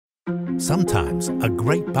Sometimes a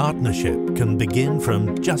great partnership can begin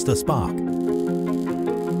from just a spark.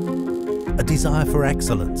 A desire for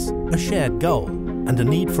excellence, a shared goal, and a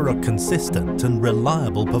need for a consistent and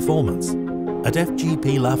reliable performance. At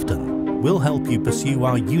FGP Lufton, we'll help you pursue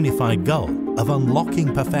our unified goal of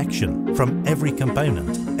unlocking perfection from every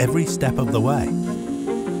component, every step of the way.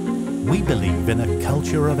 We believe in a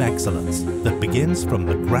culture of excellence that begins from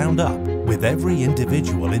the ground up with every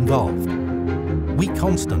individual involved. We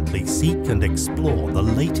constantly seek and explore the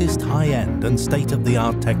latest high-end and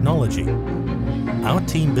state-of-the-art technology. Our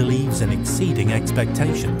team believes in exceeding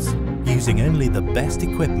expectations, using only the best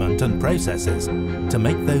equipment and processes to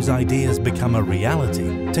make those ideas become a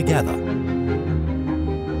reality together.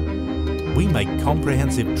 We make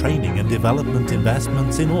comprehensive training and development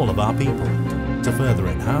investments in all of our people to further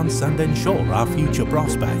enhance and ensure our future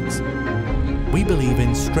prospects. We believe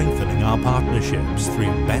in strengthening our partnerships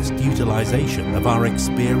through best utilization of our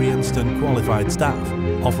experienced and qualified staff,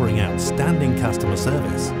 offering outstanding customer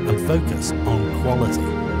service and focus on quality.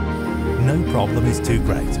 No problem is too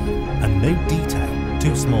great, and no detail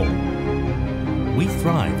too small. We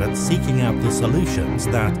thrive at seeking out the solutions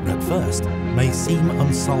that, at first, may seem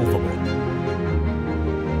unsolvable.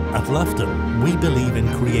 At Lufton, we believe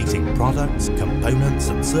in creating products, components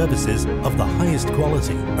and services of the highest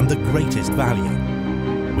quality and the greatest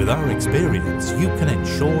value. With our experience, you can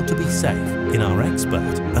ensure to be safe in our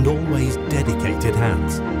expert and always dedicated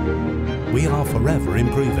hands. We are forever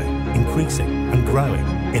improving, increasing and growing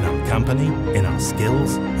in our company, in our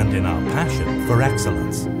skills and in our passion for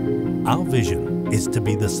excellence. Our vision is to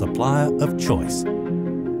be the supplier of choice.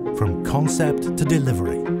 From concept to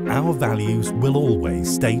delivery, our values will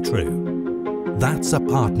always stay true. That's a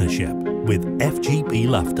partnership with FGP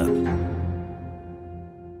Lufton.